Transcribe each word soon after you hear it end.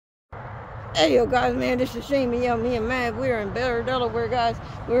Hey yo guys, man, this is Shane. Me and Matt, we're in Bel Air, Delaware, guys.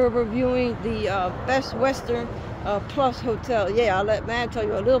 We're reviewing the Best Western Plus Hotel. Yeah, I'll let Matt tell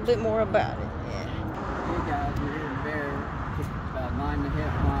you a little bit more about it. Hey guys, we're here in Bel Air, just about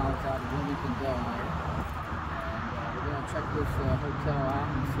 9.5 miles out of Wilmington, Delaware. And we're going to check this hotel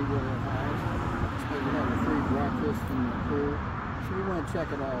out and see what it has. It's supposed to have a free breakfast and the pool. So we want to check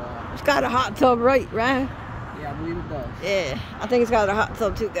it all out. It's got a hot tub, right, Ryan? Yeah, I believe it does. Yeah, I think it's got a hot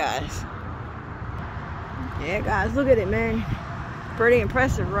tub too, guys. Yeah, guys, look at it, man. Pretty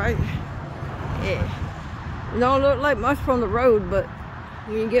impressive, right? Yeah. It don't look like much from the road, but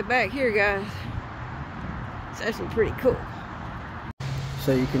when you get back here, guys, it's actually pretty cool.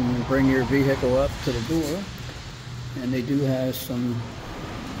 So you can bring your vehicle up to the door, and they do have some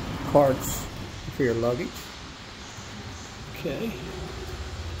carts for your luggage. Okay.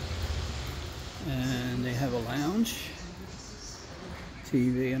 And they have a lounge,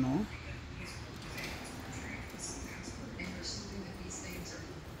 TV and all.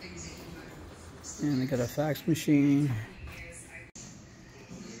 And they got a fax machine.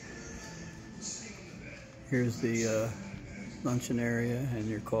 Here's the luncheon area and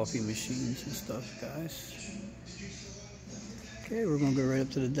your coffee machines and stuff, guys. Okay, we're gonna go right up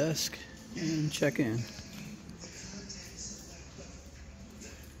to the desk and check in.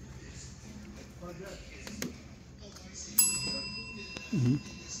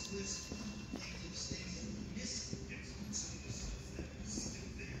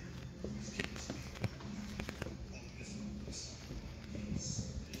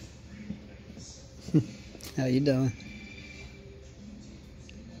 How you doing?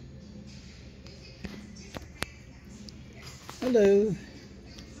 Hello.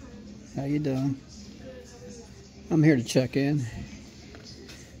 How you doing? I'm here to check in.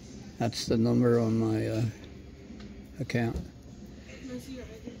 That's the number on my account.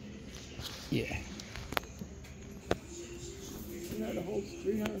 Yeah. You know the whole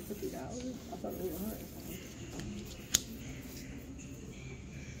 $350? I thought it was $100.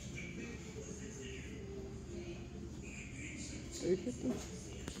 $350?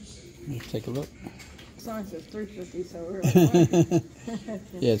 Let's take a look. The sign says $350, so we're like,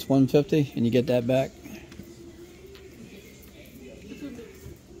 Yeah, it's $150, and you get that back.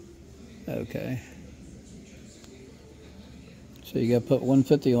 Okay. So you gotta put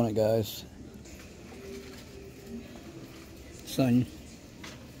 $150 on it, guys. Son.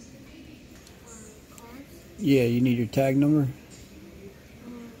 Yeah, you need your tag number?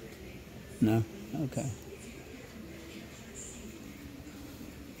 No? Okay.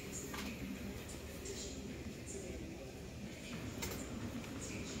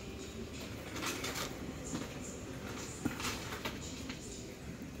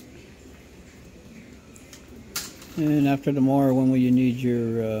 And after tomorrow, when will you need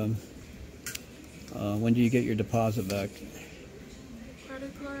your, when do you get your deposit back?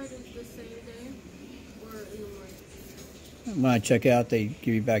 Credit card is the same day or in the morning. When I check out, they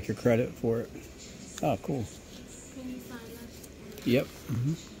give you back your credit for it. Oh, cool. Can you sign this? Yep.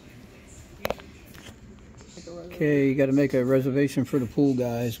 Okay, you got to make a reservation for the pool,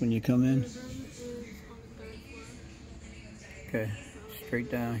 guys, when you come in. The room is on the 3rd floor. Okay, straight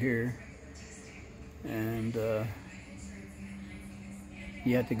down here. And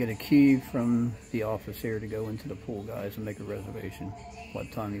you have to get a key from the office here to go into the pool, guys, and make a reservation.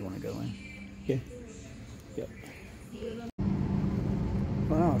 What time you want to go in. Yeah. Yep.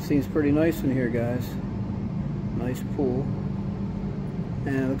 Wow, seems pretty nice in here, guys. Nice pool.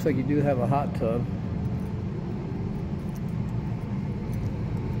 And it looks like you do have a hot tub.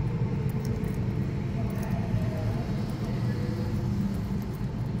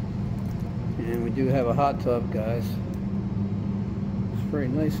 And we do have a hot tub, guys. It's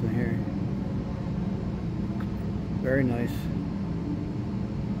pretty nice in here. Very nice.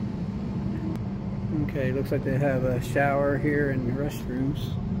 Okay, looks like they have a shower here and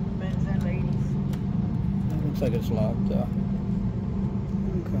restrooms. men's and ladies. It looks like it's locked though.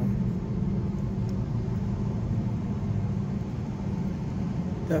 Okay.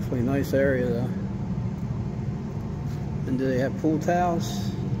 Definitely nice area though. And do they have pool towels?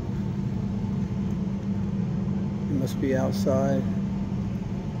 It must be outside.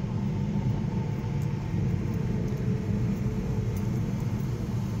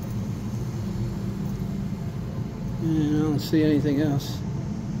 And I don't see anything else.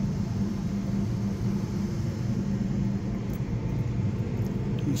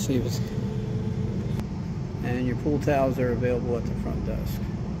 Let me see if it's... And your pool towels are available at the front desk.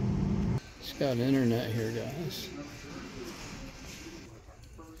 It's got internet here, guys.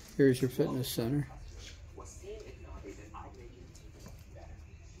 Here's your fitness center.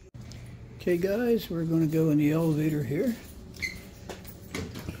 Okay guys, we're going to go in the elevator here.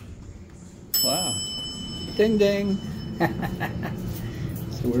 Wow. Ding ding.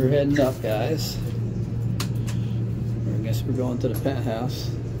 So we're heading up, guys. I guess we're going to the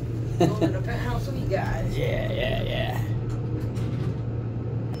penthouse. Going to the penthouse with you guys. Yeah.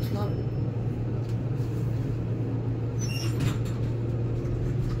 It's not.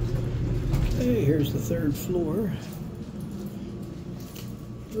 Okay, here's the 3rd floor.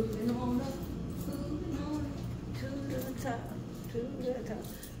 Moving on up, to the top, to the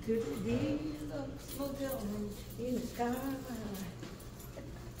deluxe motel room in the sky.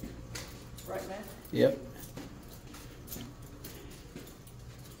 Right, man? Yep.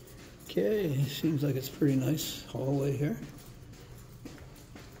 Okay, seems like it's pretty nice hallway here.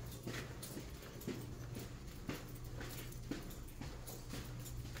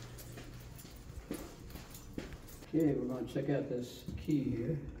 Okay, we're going to check out this key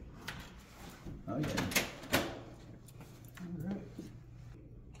here. Oh yeah. Alright.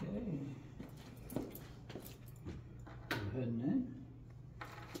 Okay. We're heading in.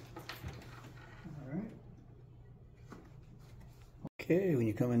 Alright. Okay, when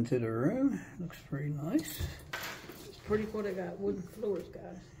you come into the room, looks pretty nice. It's pretty cool. They got wooden floors,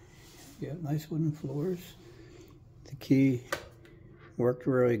 guys. Yeah, nice wooden floors. The key worked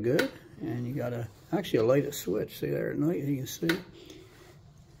really good, and you got actually a light switch. See there at night, you can see.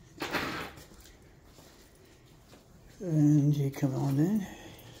 And you come on in.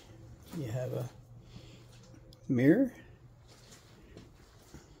 You have a mirror.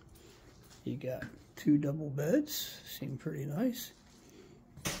 You got 2 double beds. Seem pretty nice.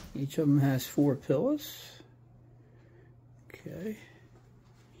 Each of them has 4 pillows. Okay.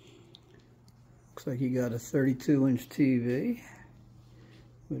 Looks like you got a 32-inch TV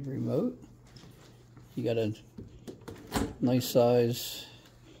with remote. You got a nice size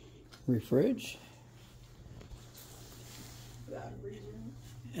fridge.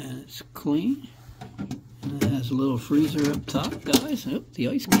 And it's clean. And it has a little freezer up top, guys. Oh, the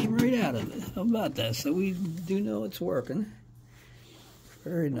ice came right out of it. How about that? So we do know it's working.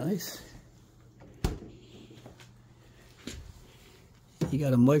 Very nice. You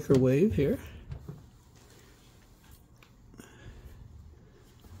got a microwave here.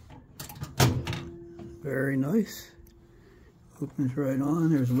 Very nice. Opens right on.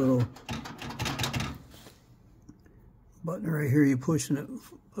 There's a little button right here. You push and it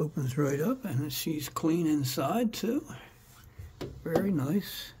opens right up, and she's clean inside too. Very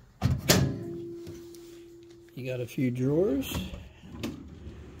nice. You got a few drawers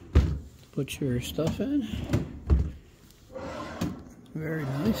to put your stuff in. Very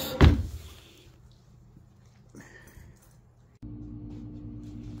nice.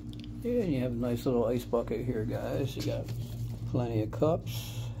 Yeah, and you have a nice little ice bucket here, guys. You got plenty of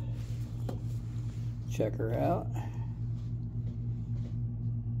cups. Check her out.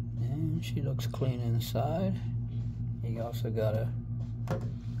 And she looks clean inside. You also got a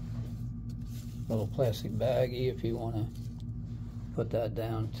little plastic baggie if you want to put that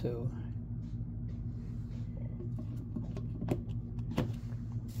down too.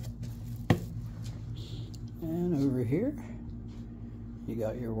 And over here, you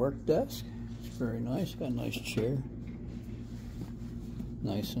got your work desk. It's very nice. Got a nice chair.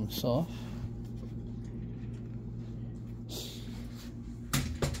 Nice and soft.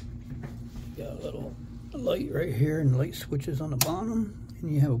 Got a little light right here and light switches on the bottom.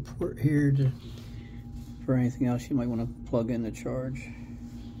 And you have a port here for anything else you might want to plug in to charge.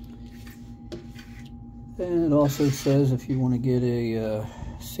 And it also says if you want to get a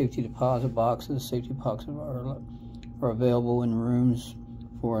safety deposit boxes. Safety boxes are available in rooms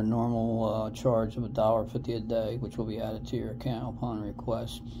for a normal charge of $1.50 a day, which will be added to your account upon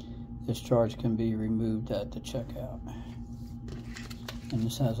request. This charge can be removed at the checkout. And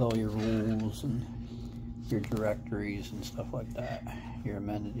this has all your rules and your directories and stuff like that, your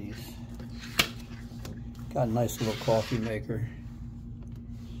amenities. Got a nice little coffee maker.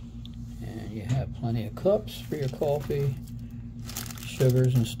 And you have plenty of cups for your coffee,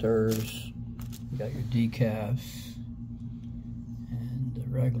 sugars and stirs. You got your decafs and the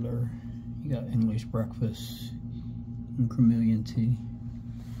regular. You got English breakfast and Chameleon tea,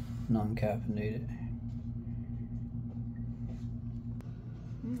 non-caffeinated.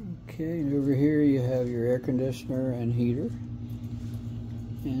 Okay, and over here you have your air conditioner and heater.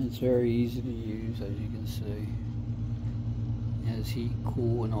 And it's very easy to use, as you can see. It has heat,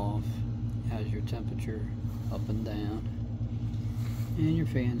 cool, and off. It has your temperature up and down. And your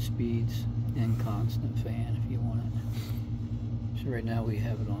fan speeds and constant fan if you want it. So right now we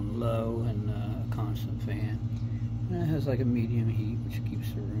have it on low and a constant fan. And it has like a medium heat, which keeps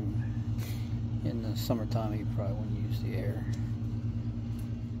the room Summertime, you probably wouldn't use the air.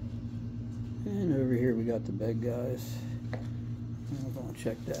 And over here we got the bed, guys. And we're going to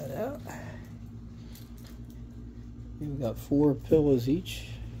check that out. Here we got 4 pillows each.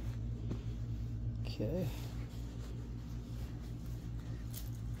 Okay.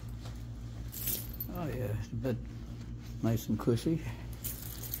 Oh yeah, the bed nice and cushy.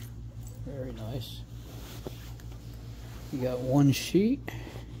 Very nice. You got 1 sheet,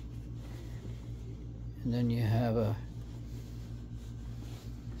 and then you have a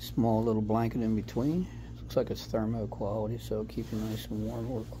small little blanket in between. Looks like it's thermo quality, so it'll keep you nice and warm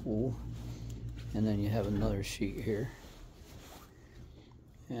or cool. And then you have another sheet here.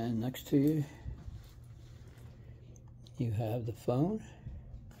 And next to you, you have the phone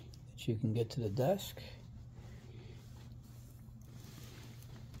that you can get to the desk.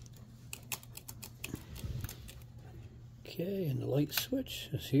 Okay, and the light switch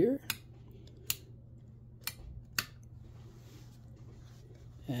is here.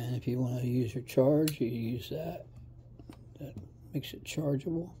 And if you want to use your charge, you use that. That makes it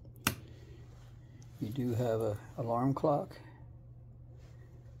chargeable. You do have an alarm clock.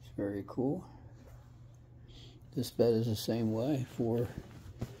 It's very cool. This bed is the same way. 4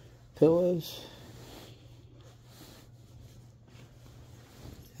 pillows.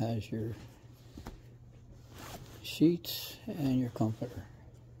 Has your sheets and your comforter.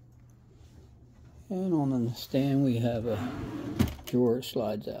 And on the stand we have a drawer that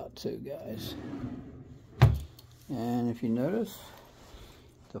slides out too, guys. And if you notice,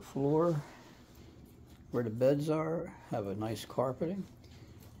 the floor where the beds are have a nice carpeting,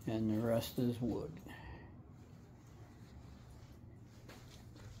 and the rest is wood.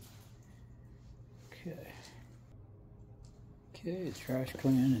 Okay, the trash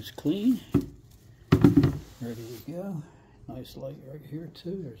can is clean. Ready to go. Nice light right here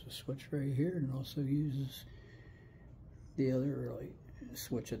too. There's a switch right here, and also uses the other light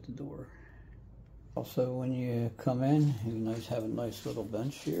switch at the door. Also, when you come in, you have a nice little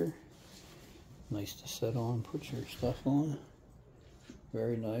bench here. Nice to sit on, put your stuff on.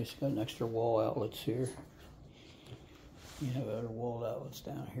 Very nice. Got an extra wall outlets here. You have other wall outlets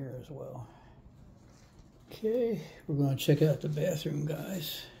down here as well. Okay, we're going to check out the bathroom,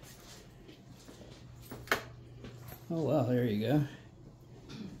 guys. Oh wow, there you go.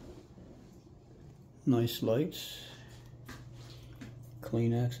 Nice lights.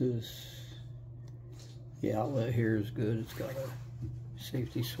 Kleenexes. The outlet here is good. It's got a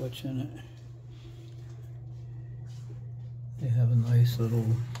safety switch in it. They have a nice little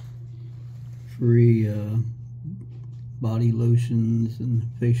free body lotions and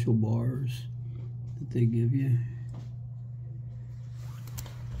facial bars that they give you.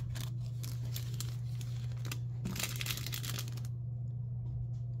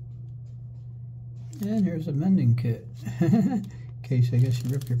 And here's a mending kit. In case, I guess,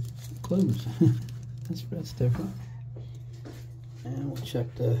 you rip your clothes. That's different. And we'll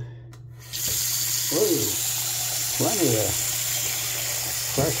check the... Whoa! Plenty of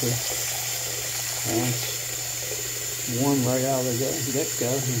pressure. And it's warm right out of the get-go.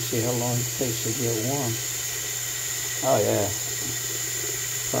 You can see how long it takes to get warm. Oh yeah.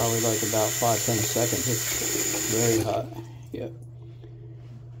 Probably like about 5-10 seconds. It's very hot. Yep.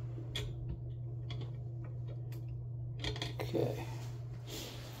 Okay.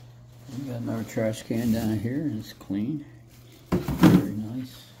 We got another trash can down here, and it's clean. Very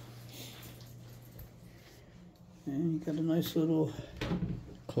nice. And you got a nice little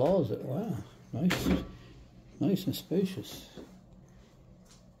closet. Wow, nice and spacious.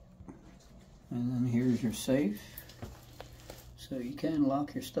 And then here's your safe. So you can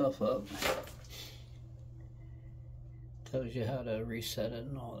lock your stuff up. Tells you how to reset it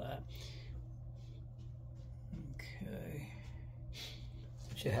and all that. Okay.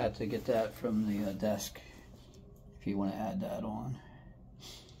 But you have to get that from the desk if you want to add that on.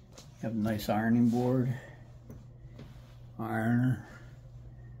 You have a nice ironing board. Ironer,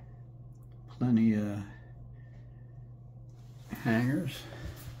 plenty of hangers.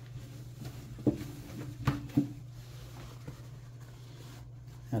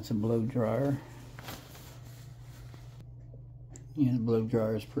 That's a blow dryer. Yeah, the blow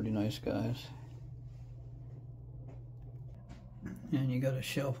dryer is pretty nice, guys. And you got a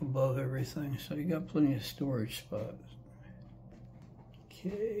shelf above everything, so you got plenty of storage spots.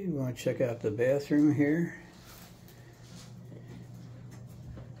 Okay, we want to check out the bathroom here.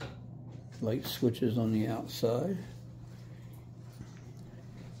 Light switches on the outside.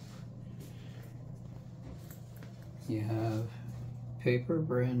 You have paper,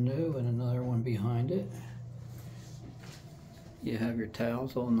 brand new, and another one behind it. You have your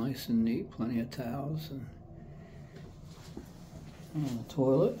towels all nice and neat, plenty of towels, and the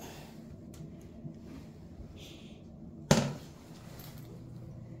toilet.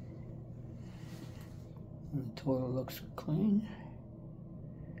 And the toilet looks clean.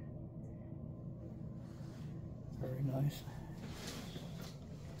 Very nice.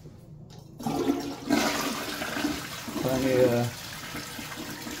 Plenty of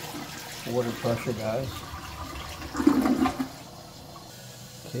water pressure, guys.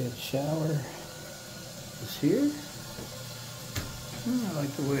 Okay, the shower is here. I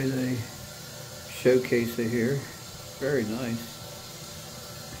like the way they showcase it here. Very nice.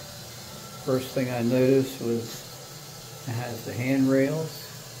 First thing I noticed was it has the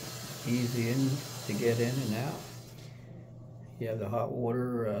handrails, easy in to get in and out. You have the hot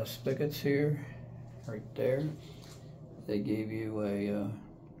water spigots here, right there. They gave you a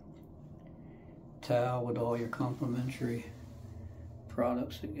towel with all your complimentary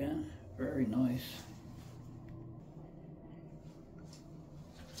products again. Very nice.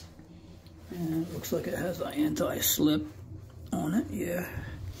 And it looks like it has an anti-slip on it, yeah.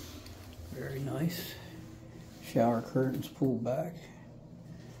 Very nice. Shower curtains pulled back.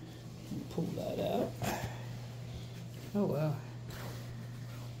 Pull that out. Oh wow.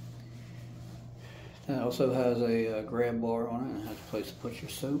 It also has a grab bar on it and has a place to put your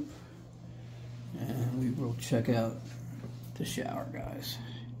soap. And we will check out the shower, guys.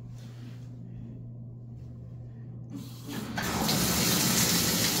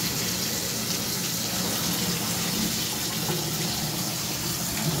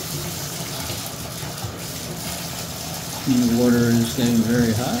 And the water is getting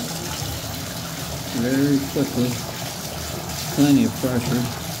very hot, very quickly, plenty of pressure.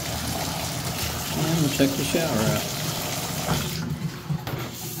 And we'll check the shower out.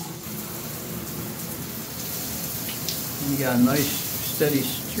 You got a nice steady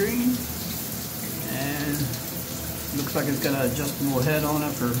stream, and looks like it's got an adjustable head on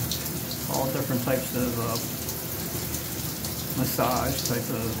it for all different types of massage type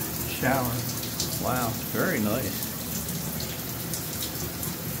of shower. Wow, very nice.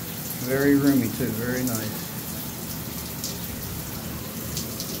 Very roomy too, very nice.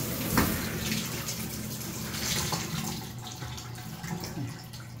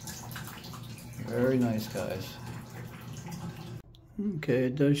 Very nice, guys. Okay,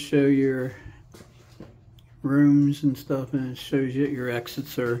 it does show your rooms and stuff, and it shows you your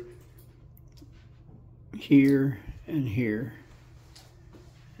exits are here and here.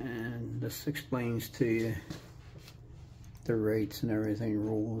 And this explains to you the rates and everything,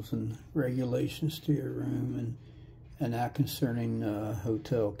 rules and regulations to your room, and that concerning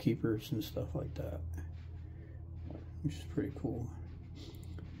hotel keepers and stuff like that, which is pretty cool.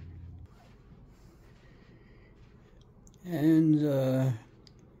 And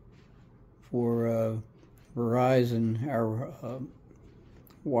for Verizon, our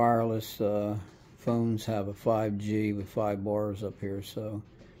wireless phones have a 5G with 5 bars up here, so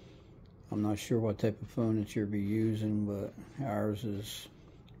I'm not sure what type of phone that you'll be using, but ours is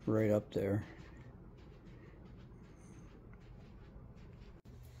right up there.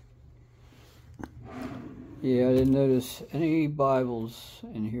 Yeah, I didn't notice any Bibles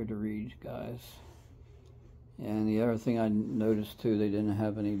in here to read, guys. And the other thing I noticed too, they didn't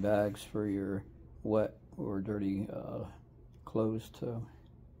have any bags for your wet or dirty clothes too.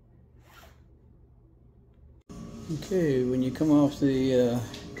 Okay, when you come off the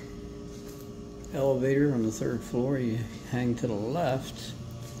elevator on the 3rd floor, you hang to the left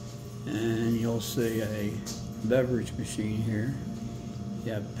and you'll see a beverage machine here.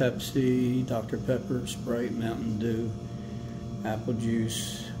 You have Pepsi, Dr. Pepper, Sprite, Mountain Dew, apple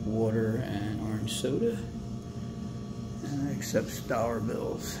juice, water, and orange soda. And it accepts dollar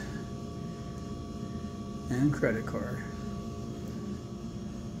bills and credit card.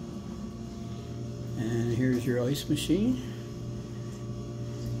 And here's your ice machine.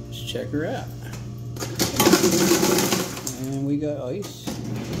 Let's check her out. And we got ice,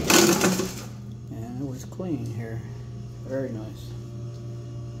 and it was clean here. Very nice.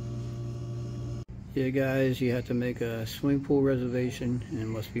 Yeah, guys, you have to make a swimming pool reservation, and it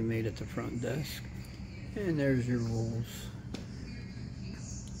must be made at the front desk. And there's your rules.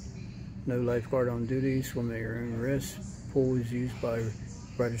 No lifeguard on duty, swim at your own risk. Pool is used by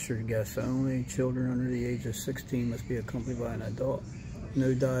registered guests only. Children under the age of 16 must be accompanied by an adult.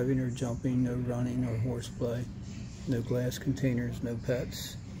 No diving or jumping, no running or horseplay, no glass containers, no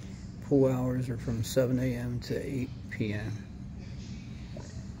pets. Pool hours are from 7 a.m. to 8 p.m.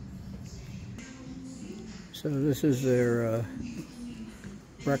 So this is their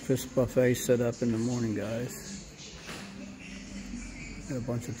breakfast buffet set up in the morning, guys. Got a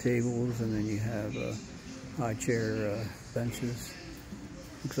bunch of tables, and then you have high chair benches.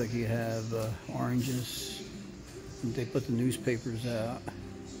 Looks like you have oranges. They put the newspapers out,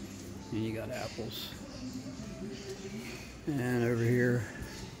 and you got apples. And over here,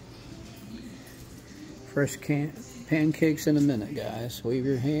 fresh pancakes in a minute, guys. Wave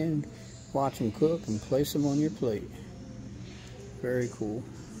your hand, watch them cook, and place them on your plate. Very cool.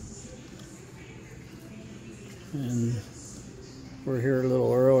 And we're here a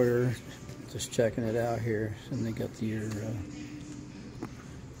little earlier, just checking it out here. And they got your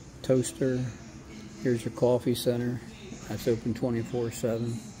toaster. Here's your coffee center. That's open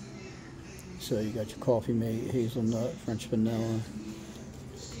 24/7. So you got your Coffee Mate, hazelnut, French vanilla,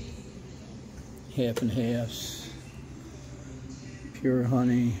 half and halves, pure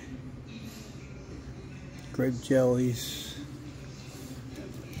honey, grape jellies,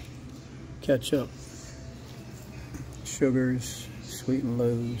 ketchup, sugars, sweetened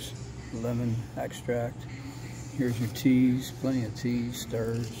loaves, lemon extract. Here's your teas, plenty of teas,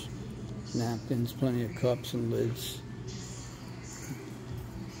 stirs, napkins, plenty of cups and lids.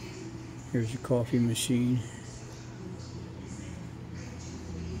 Here's your coffee machine.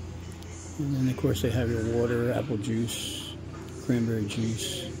 And then of course they have your water, apple juice, cranberry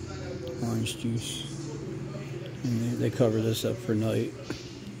juice, orange juice. And they cover this up for night.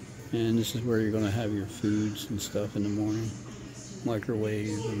 And this is where you're going to have your foods and stuff in the morning.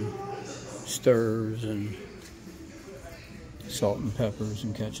 Microwave and stirs and salt and peppers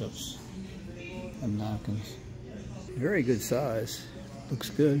and ketchups and napkins. Very good size. Looks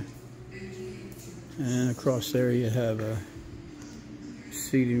good. And across there you have a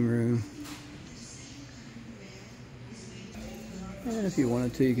seating room. And if you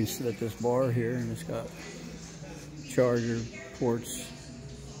wanted to, you can sit at this bar here, and it's got charger ports.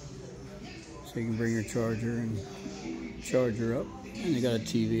 So you can bring your charger and charge her up. And they got a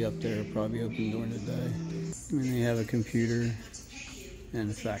TV up there, probably open during the day. And they have a computer and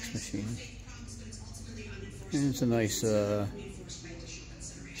a fax machine. And it's a nice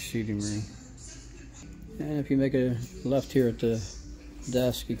seating room. And if you make a left here at the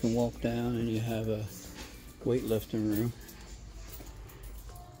desk, you can walk down and you have a weightlifting room.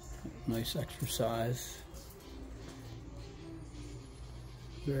 Nice exercise.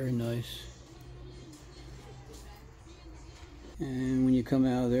 Very nice. And when you come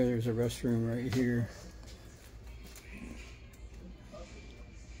out of there, there's a restroom right here.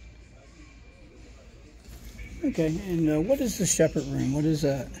 Okay, and what is the Shepherd room? What is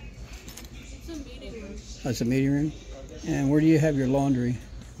that? It's a meeting room. Oh, it's a meeting room? And where do you have your laundry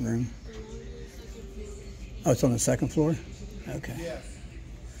room? Oh, it's on the second floor? Okay.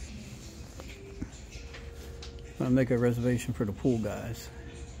 I'm going to make a reservation for the pool, guys.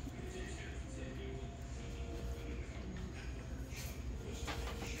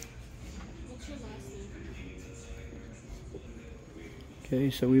 What's your last name?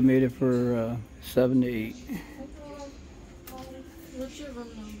 Okay, so we made it for 7 to 8. What's your room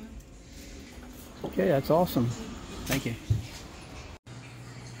number? Okay, that's awesome. Thank you.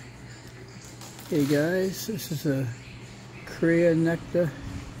 Hey guys, this is a Crea Nectar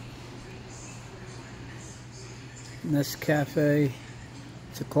Nescafe.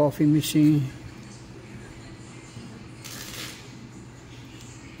 It's a coffee machine.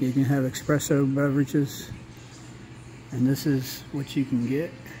 You can have espresso beverages, and this is what you can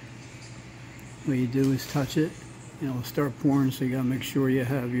get. What you do is touch it and it'll start pouring, so you gotta make sure you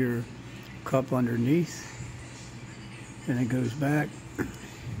have your cup underneath. Then it goes back.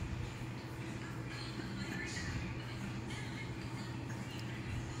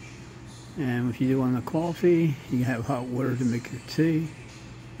 And if you do want the coffee, you can have hot water to make your tea.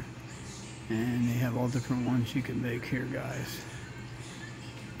 And they have all different ones you can make here, guys.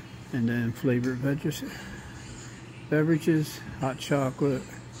 And then flavored beverages, hot chocolate,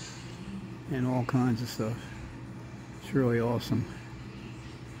 and all kinds of stuff. It's really awesome.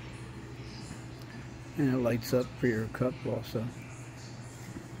 And it lights up for your cup also.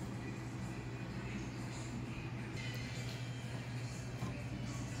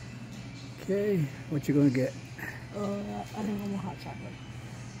 Okay, what you gonna get? I think I want hot chocolate.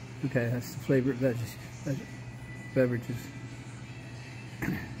 Okay, that's the flavored beverages.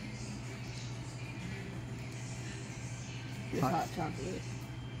 Just hot chocolate.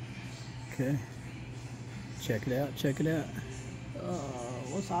 Okay. Check it out, check it out.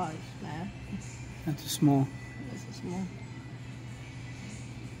 What size, man? That's a small. That's a small.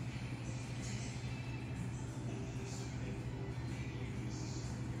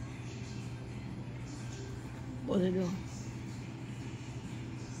 What are they doing?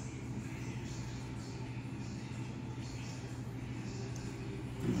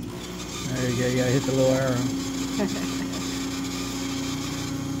 go. You gotta hit the little arrow.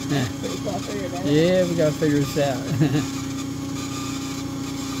 Pretty cool. I figured that out. Yeah, we gotta figure this out.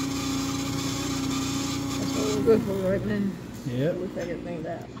 That's what we're good for right now. Yep. We figured things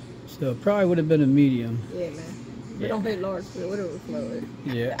out. So it probably would have been a medium. Yeah, man. We don't pay large for it. Whatever flow is.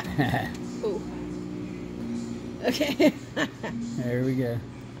 Yeah. Ooh. Okay. There we go.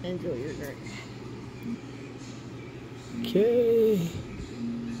 Enjoy your drink. Okay.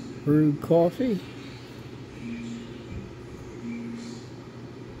 Brewed coffee.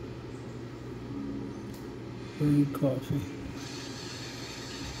 Brewed coffee.